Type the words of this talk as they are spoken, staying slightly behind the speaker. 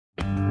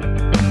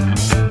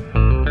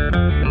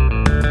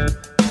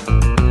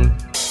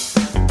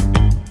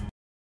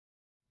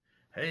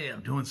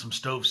I'm doing some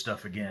stove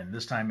stuff again,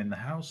 this time in the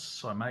house,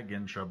 so I might get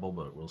in trouble,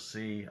 but we'll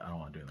see. I don't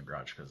want to do it in the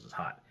garage because it's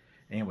hot.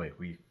 Anyway,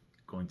 we're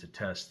going to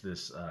test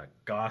this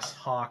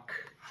Goshawk,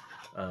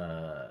 gosh,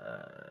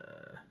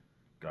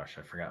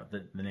 I forgot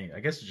the name.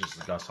 I guess it's just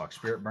the Goshawk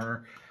Spirit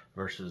Burner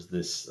versus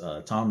this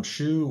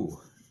TomShoo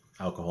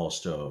alcohol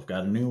stove.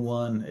 Got a new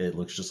one. It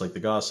looks just like the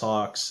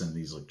Goshawks, and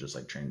these look just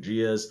like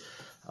Trangias,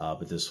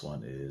 but this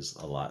one is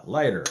a lot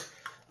lighter.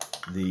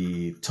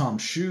 The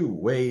TomShoo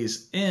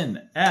weighs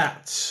in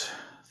at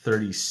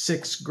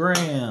 36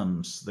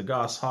 grams. The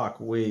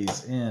Goshawk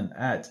weighs in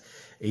at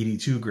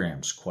 82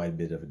 grams. Quite a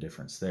bit of a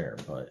difference there,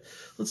 but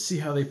let's see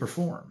how they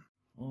perform.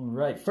 All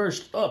right,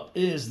 first up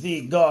is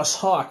the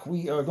Goshawk.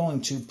 We are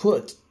going to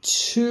put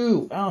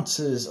 2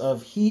 ounces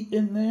of heat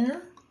in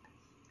there.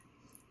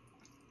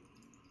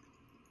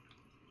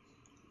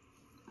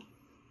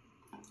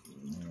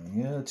 There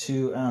we go,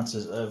 2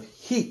 ounces of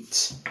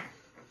heat.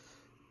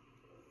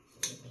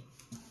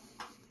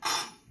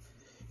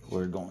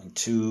 We're going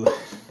to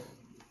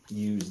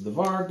use the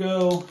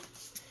Vargo,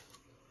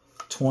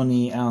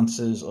 20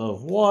 ounces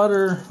of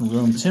water,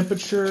 room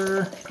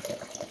temperature.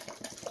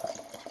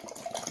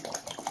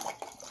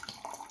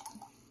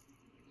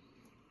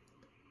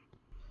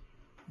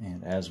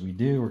 And as we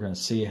do, we're going to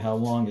see how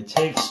long it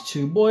takes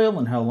to boil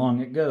and how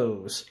long it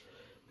goes.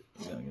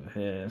 I'm going to go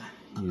ahead,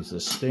 use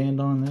this stand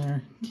on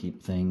there,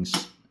 keep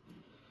things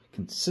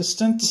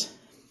consistent.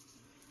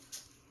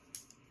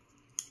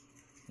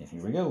 And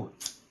here we go.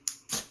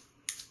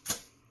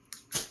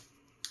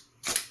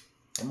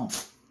 Come on.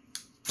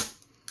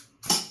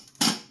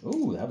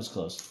 Ooh, that was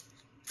close.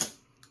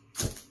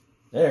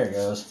 There it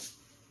goes.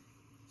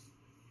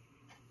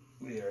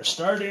 We are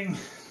starting.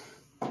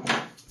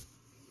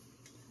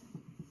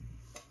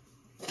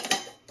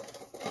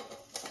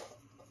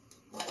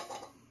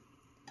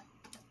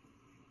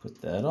 Put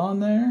that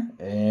on there,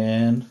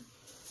 and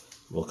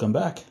we'll come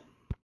back.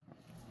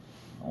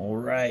 All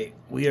right,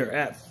 we are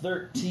at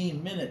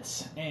 13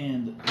 minutes,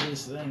 and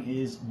this thing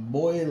is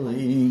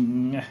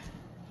boiling.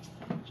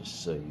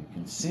 Just so you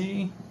can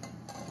see.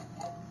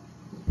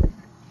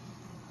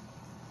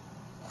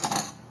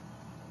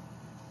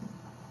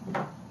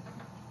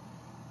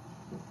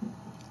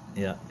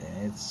 Yeah,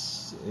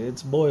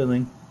 it's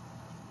boiling.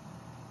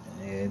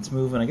 It's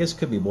moving. I guess it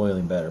could be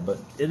boiling better, but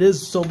it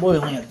is still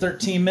boiling at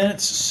 13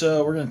 minutes.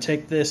 So we're going to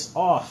take this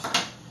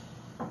off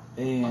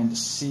and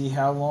see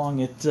how long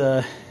it.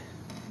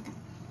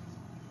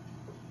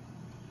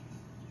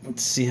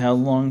 Let's see how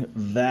long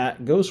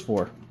that goes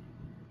for.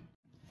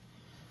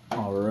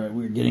 All right,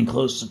 we're getting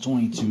close to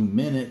 22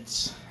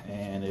 minutes,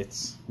 and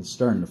it's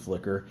starting to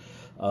flicker.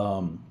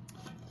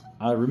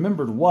 I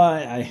remembered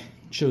why I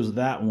chose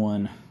that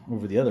one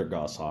over the other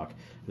Goshawk.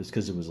 It was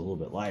because it was a little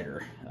bit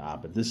lighter.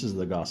 But this is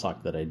the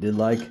Goshawk that I did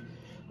like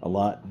a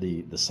lot,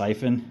 the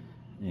siphon.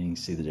 And you can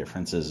see the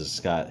differences. It's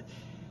got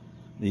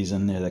these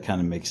in there that kind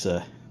of makes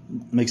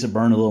it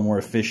burn a little more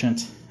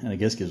efficient, and I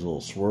guess gives a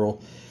little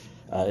swirl.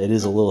 It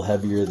is a little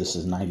heavier. This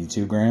is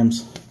 92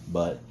 grams,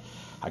 but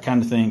I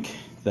kind of think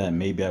that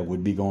maybe I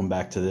would be going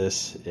back to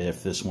this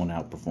if this one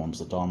outperforms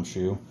the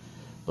TomShoo,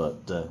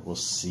 but we'll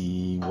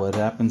see what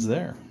happens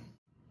there.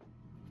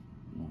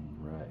 All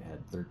right,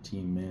 had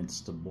 13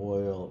 minutes to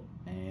boil,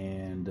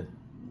 and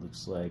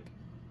looks like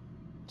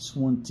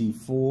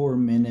 24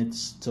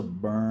 minutes to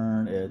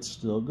burn. It's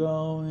still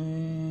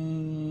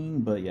going,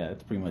 but yeah,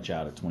 it's pretty much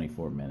out at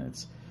 24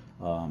 minutes.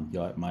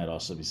 You might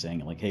also be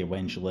saying, like, hey, why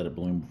didn't you let it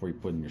bloom before you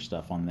put in your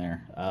stuff on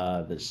there?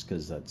 This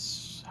because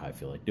that's how I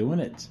feel like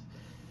doing it.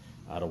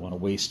 I don't want to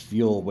waste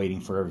fuel waiting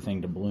for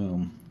everything to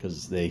bloom,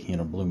 because they,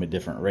 bloom at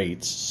different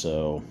rates.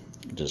 So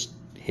just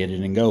hit it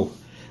and go.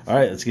 All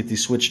right, let's get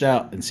these switched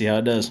out and see how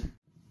it does.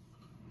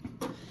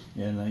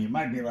 And you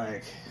might be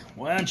like,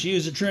 why don't you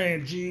use a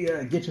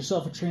Trangia? Get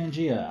yourself a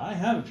Trangia. I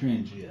have a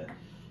Trangia,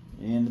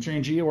 and the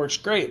Trangia works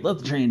great.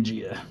 Love the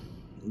Trangia.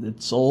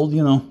 It's old,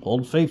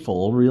 old faithful,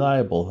 old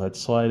reliable.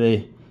 That's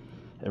why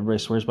everybody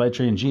swears by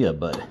Trangia.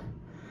 But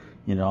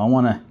I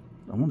want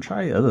to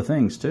try other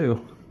things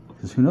too,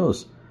 because who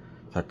knows?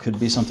 There could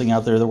be something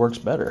out there that works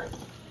better.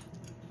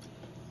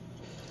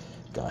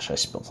 Gosh, I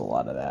spilled a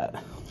lot of that.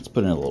 Let's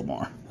put in a little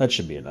more. That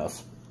should be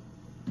enough.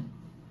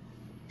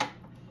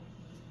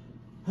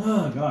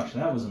 Oh gosh,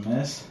 that was a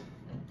mess.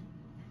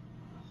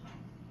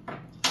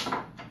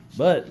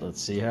 But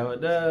let's see how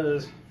it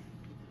does.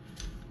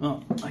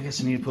 Well, I guess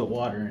I need to put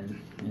water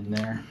in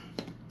there.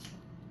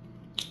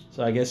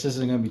 So I guess this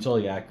isn't going to be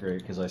totally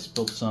accurate, because I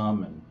spilled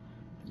some and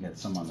got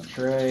some on the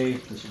tray.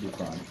 This should be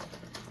fun.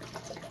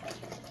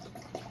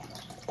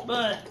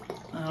 But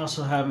I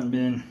also haven't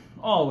been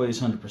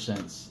always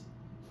 100%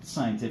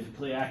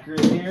 scientifically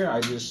accurate here. I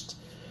just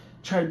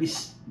try to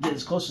get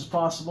as close as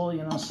possible,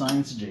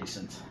 science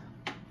adjacent.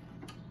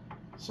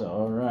 So,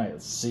 all right,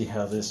 let's see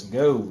how this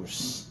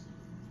goes.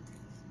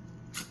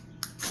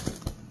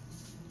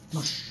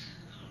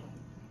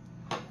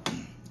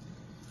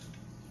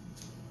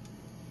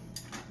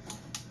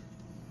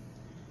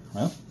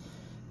 Well,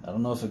 I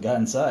don't know if it got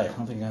inside. I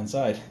don't think it got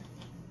inside.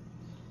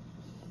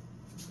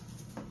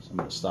 So I'm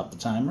going to stop the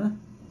timer.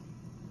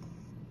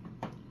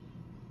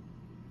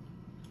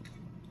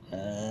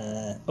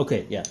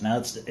 Okay, yeah, now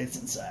it's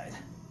inside.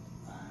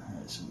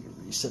 Alright, so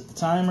we reset the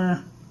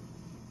timer.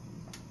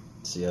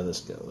 See how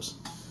this goes.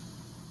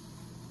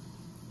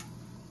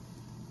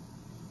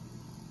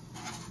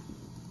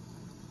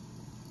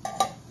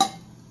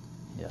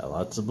 Yeah,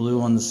 lots of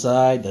blue on the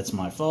side. That's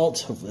my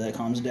fault. Hopefully that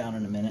calms down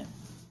in a minute.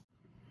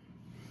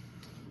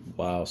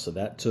 Wow, so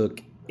that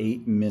took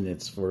 8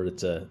 minutes for it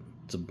to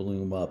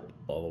bloom up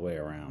all the way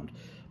around.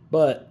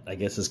 But I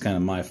guess it's kind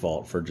of my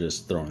fault for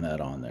just throwing that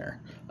on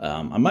there.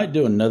 I might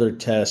do another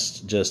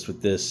test just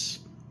with this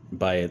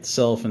by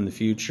itself in the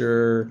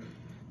future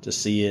to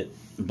see it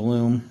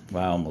bloom.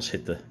 Wow, I almost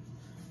hit the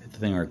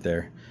thing right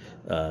there.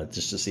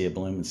 Just to see it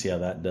bloom and see how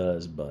that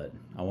does. But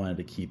I wanted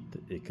to keep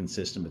it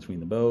consistent between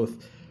the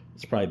both.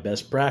 It's probably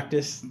best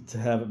practice to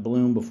have it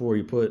bloom before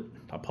you put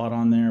a pot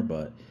on there,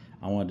 but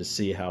I wanted to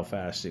see how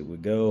fast it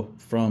would go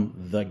from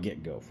the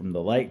get-go. From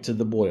the light to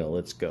the boil,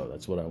 let's go.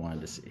 That's what I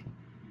wanted to see.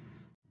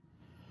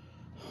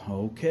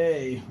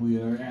 Okay,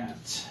 we are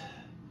at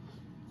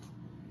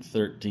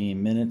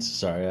 13 minutes.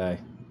 Sorry, I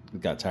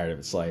got tired of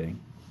it sliding.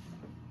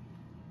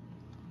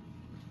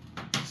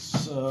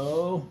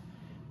 So,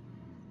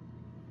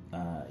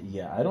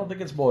 yeah, I don't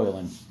think it's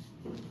boiling.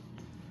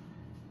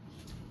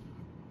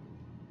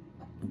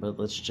 But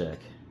let's check.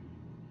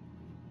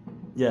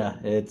 Yeah,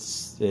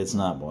 it's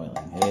not boiling.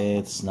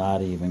 It's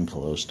not even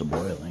close to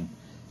boiling.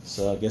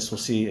 So I guess we'll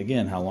see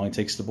again how long it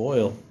takes to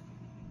boil.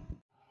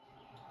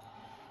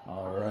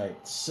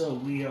 Alright, so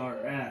we are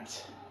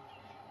at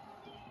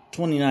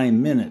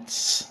 29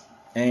 minutes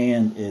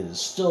and it is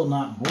still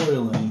not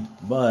boiling,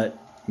 but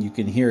you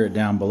can hear it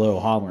down below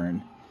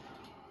hollering.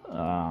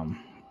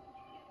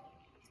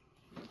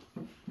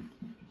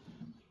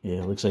 Yeah,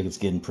 it looks like it's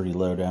getting pretty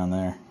low down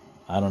there.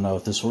 I don't know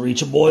if this will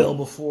reach a boil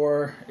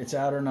before it's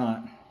out or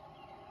not.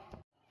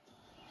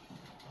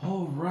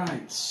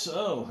 Alright,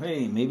 so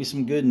hey, maybe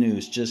some good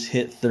news. Just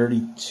hit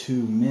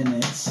 32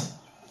 minutes.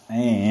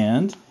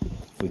 And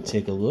if we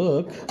take a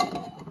look,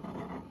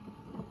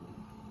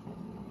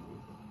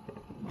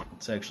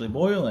 it's actually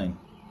boiling.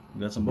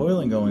 We've got some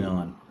boiling going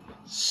on.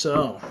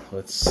 So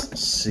let's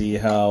see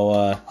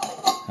how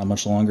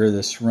much longer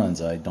this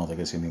runs. I don't think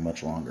it's going to be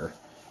much longer.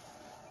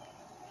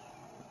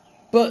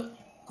 But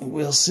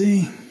we'll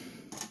see.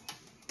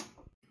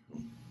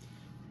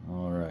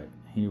 Alright,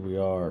 here we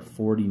are,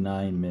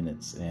 49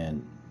 minutes,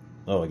 and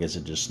oh, I guess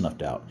it just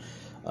snuffed out.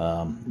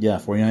 Yeah,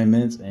 49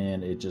 minutes,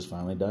 and it just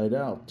finally died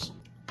out.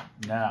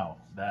 Now,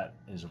 that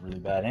is a really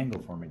bad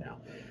angle for me now.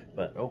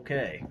 But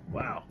okay,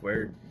 wow,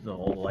 where'd the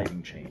whole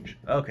lighting change?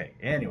 Okay,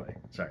 anyway,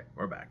 sorry,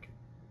 we're back.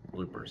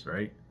 Bloopers,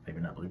 right? Maybe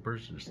not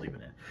bloopers, just leave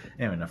it in.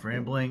 Anyway, enough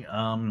rambling.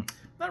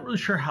 Not really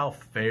sure how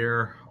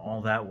fair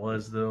all that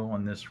was, though,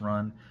 on this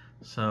run.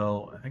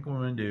 So, I think what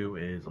I'm going to do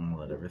is I'm going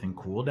to let everything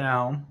cool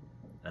down.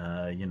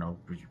 You know,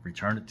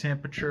 return to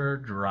temperature,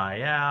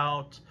 dry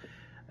out,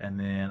 and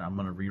then I'm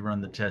going to rerun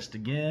the test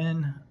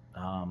again.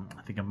 I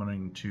think I'm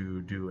going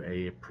to do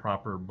a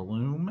proper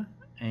bloom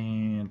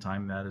and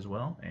time that as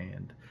well,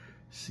 and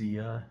see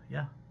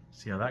yeah,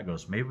 see how that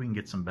goes. Maybe we can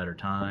get some better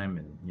time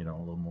and, you know, a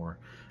little more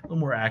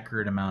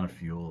accurate amount of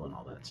fuel and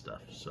all that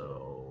stuff.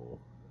 So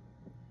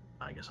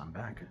I guess I'm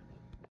back.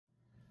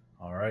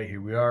 All right,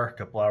 here we are a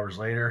couple hours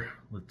later.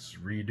 Let's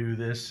redo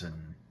this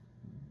and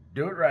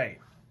do it right.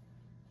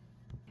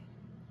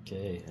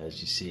 Okay,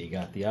 as you see, you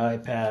got the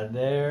iPad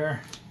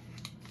there.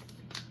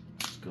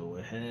 Let's go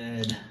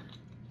ahead,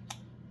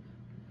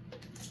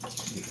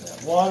 get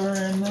that water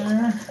in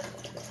there.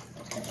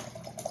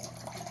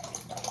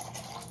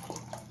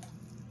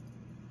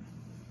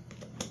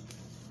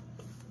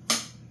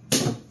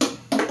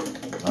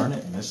 Darn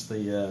it, missed the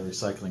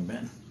recycling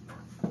bin.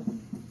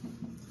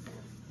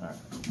 All right.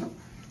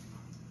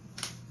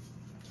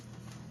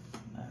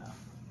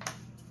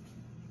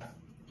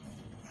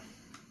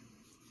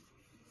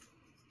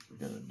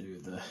 Gotta do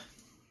the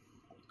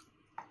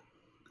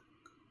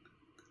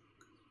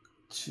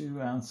 2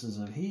 ounces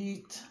of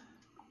heat.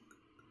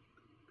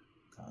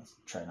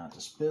 Try not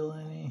to spill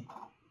any.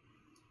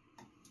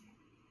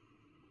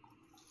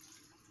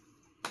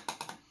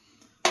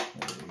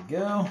 There we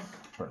go.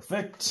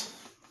 Perfect.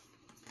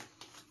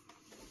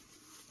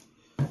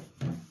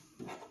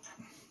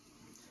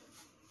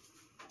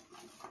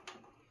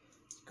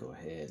 Go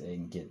ahead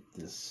and get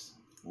this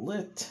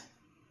lit.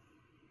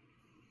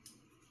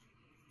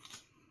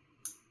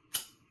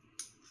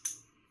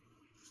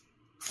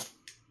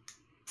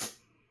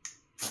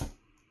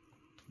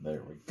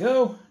 There we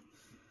go.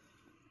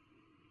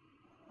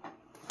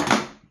 Go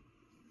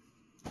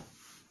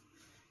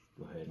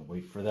ahead and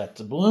wait for that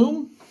to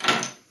bloom.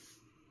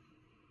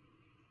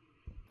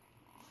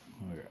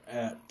 We're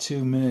at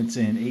 2 minutes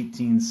and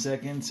 18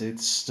 seconds.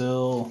 It's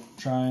still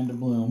trying to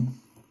bloom.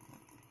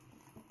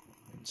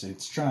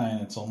 It's trying.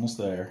 It's almost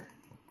there.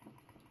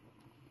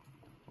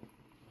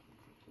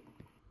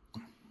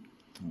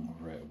 All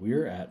right,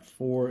 we're at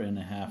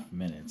 4.5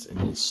 minutes,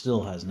 and it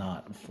still has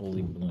not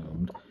fully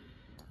bloomed. I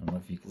don't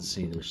know if you can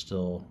see, there's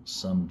still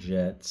some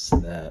jets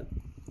that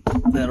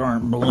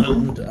aren't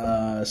bloomed.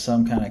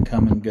 Some kind of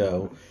come and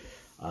go.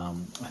 I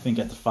think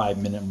at the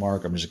 5-minute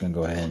mark, I'm just going to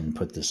go ahead and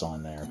put this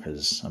on there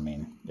because, I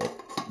mean, it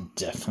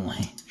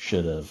definitely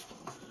should have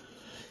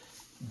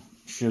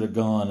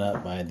gone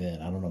up by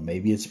then. I don't know.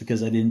 Maybe it's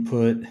because I didn't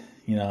put,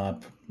 you know,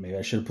 maybe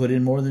I should have put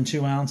in more than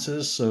 2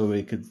 ounces so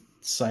it could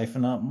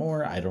siphon up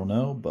more. I don't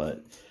know,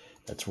 but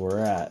that's where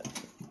we're at.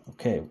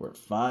 Okay, we're at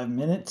 5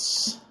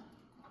 minutes.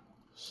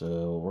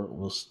 So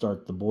we'll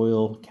start the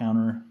boil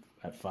counter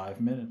at 5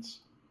 minutes.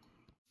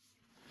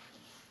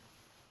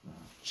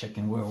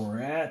 Checking where we're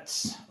at.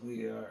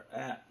 We are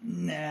at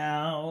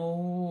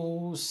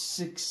now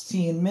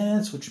 16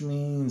 minutes, which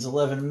means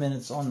 11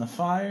 minutes on the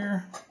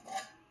fire.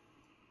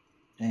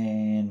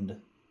 And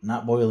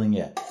not boiling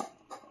yet.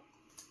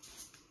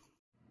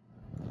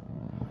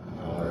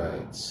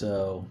 Alright,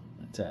 so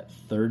it's at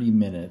 30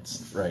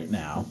 minutes right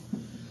now.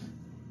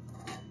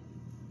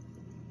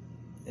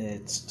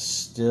 It's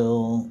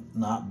still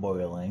not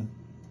boiling.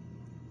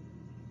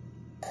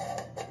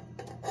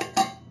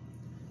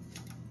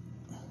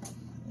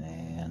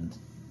 And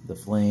the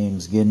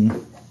flame's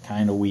getting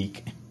kind of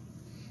weak.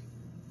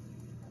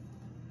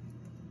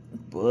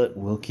 But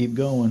we'll keep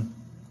going.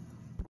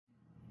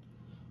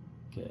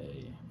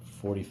 Okay,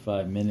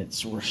 45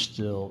 minutes, we're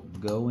still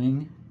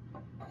going.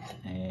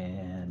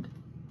 And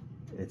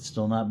it's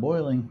still not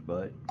boiling,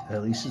 but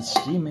at least it's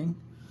steaming.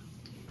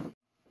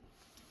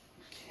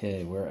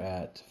 Okay, we're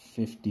at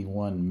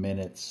 51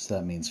 minutes.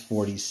 That means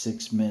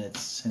 46 minutes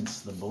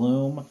since the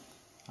bloom.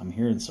 I'm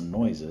hearing some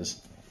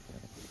noises.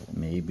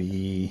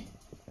 Maybe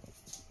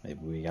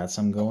we got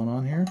something going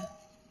on here.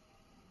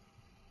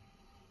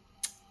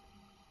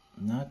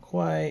 Not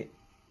quite.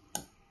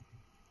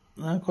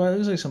 Not quite.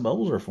 Looks like some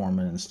bubbles are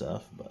forming and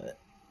stuff, but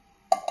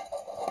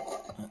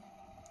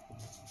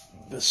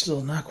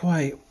still not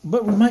quite.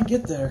 But we might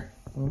get there.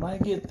 We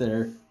might get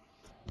there.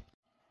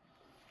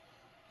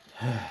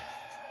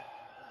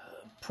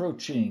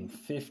 Approaching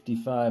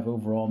 55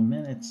 overall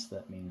minutes.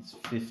 That means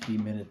 50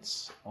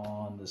 minutes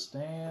on the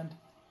stand.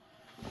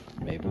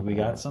 Maybe we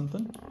got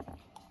something.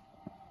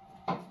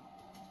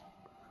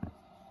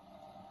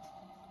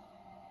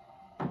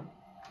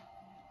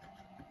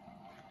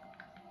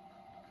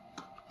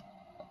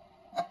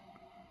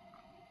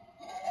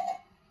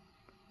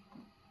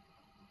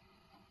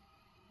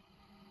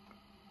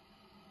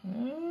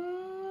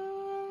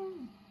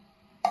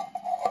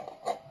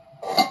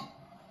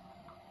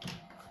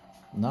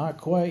 Not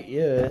quite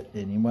yet.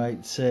 And you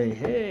might say,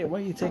 hey, why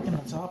are you taking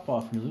the top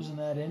off? You're losing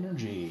that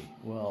energy.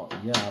 Well,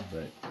 yeah,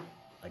 but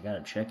I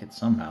gotta check it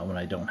somehow when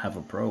I don't have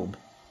a probe.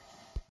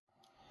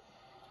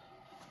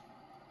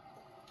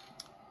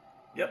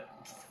 Yep,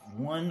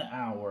 1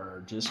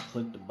 hour just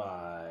clicked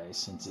by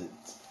since it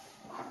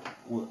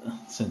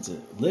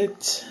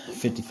lit.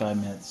 55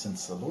 minutes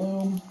since the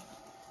bloom.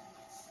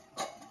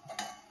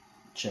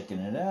 Checking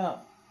it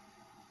out.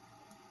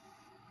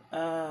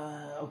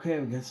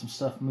 Okay, we got some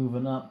stuff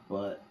moving up,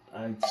 but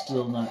I'd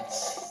still not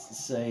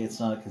say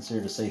it's not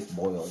considered a safe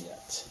boil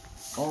yet.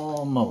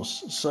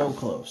 Almost. So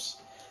close.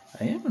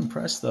 I am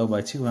impressed, though,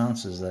 by 2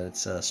 ounces that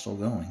it's still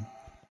going.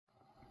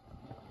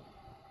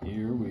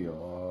 Here we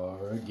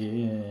are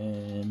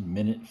again.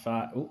 Minute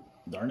 5. Oh,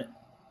 darn it.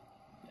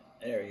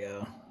 There we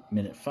go.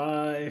 Minute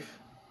 5,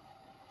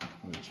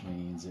 which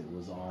means it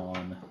was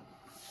on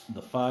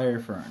the fire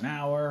for an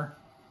hour.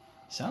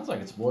 Sounds like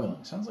it's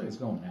boiling. Sounds like it's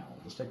going now.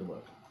 Let's take a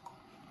look.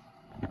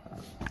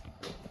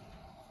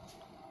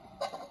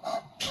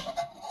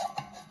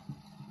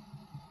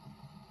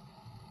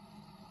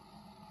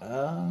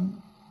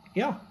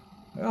 Yeah.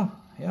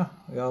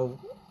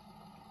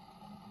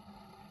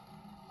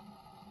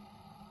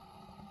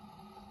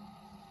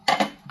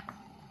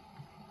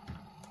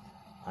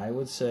 I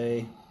would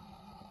say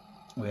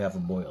we have a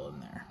boil in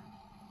there.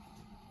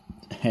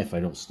 If I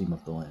don't steam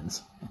up the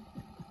lens.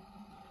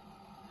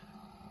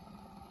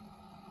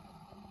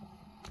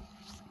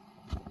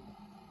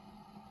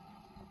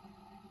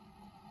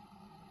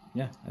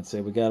 Yeah, I'd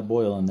say we got a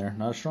boil in there.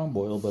 Not a strong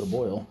boil, but a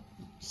boil.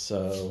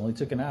 So it only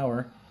took an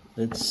hour.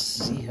 Let's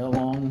see how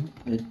long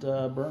it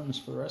burns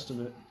for the rest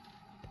of it.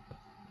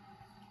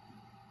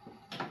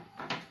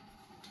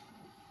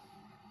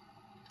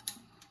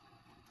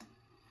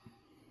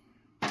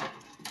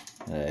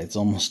 It's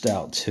almost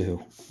out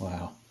too.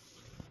 Wow.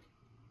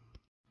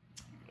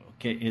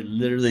 Okay, it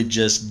literally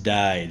just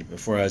died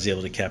before I was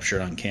able to capture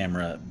it on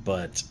camera,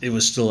 but it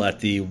was still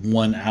at the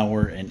 1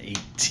 hour and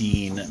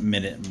 18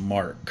 minute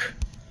mark.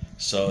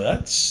 So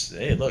that's,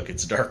 hey, look,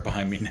 it's dark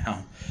behind me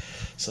now.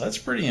 So that's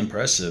pretty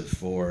impressive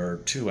for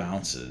 2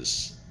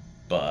 ounces,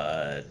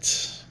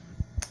 but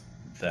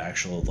the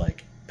actual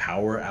like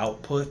power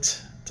output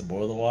to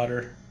boil the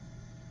water,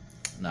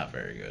 not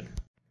very good.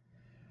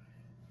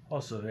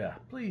 Also, yeah,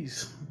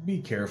 please be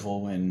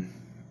careful when,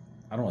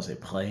 I don't want to say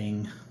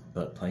playing,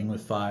 but playing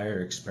with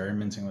fire,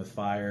 experimenting with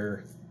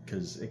fire,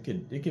 because it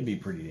could be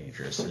pretty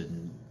dangerous.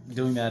 And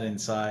doing that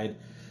inside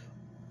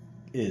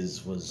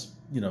was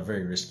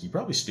very risky.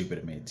 Probably stupid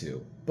of me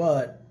too.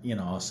 But,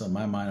 also in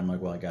my mind, I'm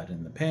like, well, I got it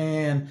in the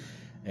pan.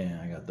 and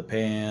I got the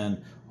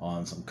pan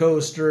on some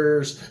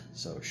coasters,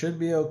 so it should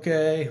be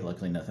okay.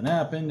 Luckily nothing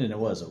happened, and it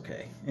was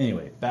okay.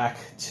 Anyway, back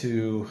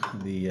to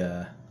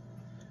the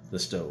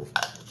stove.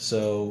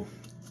 So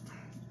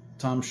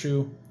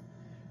TomShoo,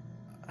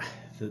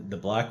 the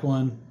black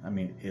one, I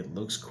mean, it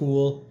looks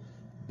cool,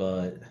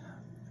 but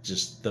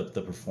just the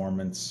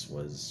performance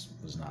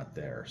was not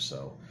there.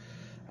 So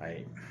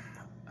I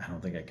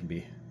don't think I can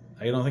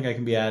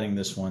be adding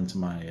this one to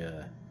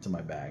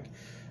my bag.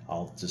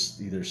 I'll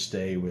just either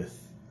stay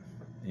with,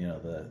 you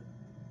know,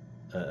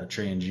 a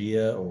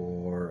Trangia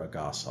or a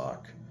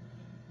Goshawk.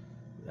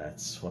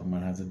 That's what I'm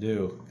gonna have to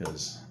do,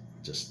 because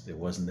just it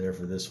wasn't there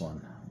for this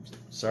one.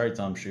 Sorry,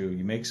 TomShoo,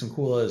 you make some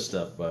cool other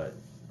stuff, but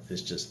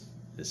this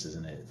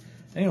isn't it.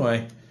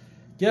 Anyway,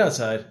 get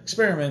outside,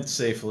 experiment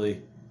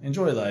safely,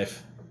 enjoy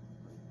life.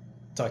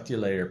 Talk to you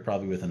later,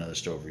 probably with another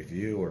stove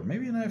review, or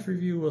maybe a knife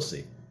review, we'll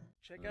see.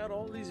 Check out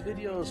all these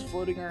videos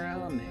floating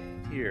around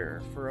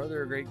here for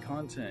other great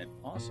content.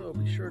 Also,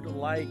 be sure to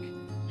like,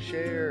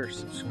 share,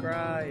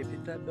 subscribe,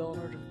 hit that bell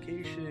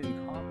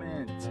notification,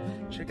 comment,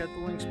 check out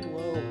the links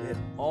below. It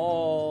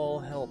all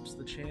helps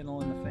the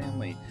channel and the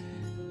family.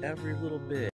 Every little bit.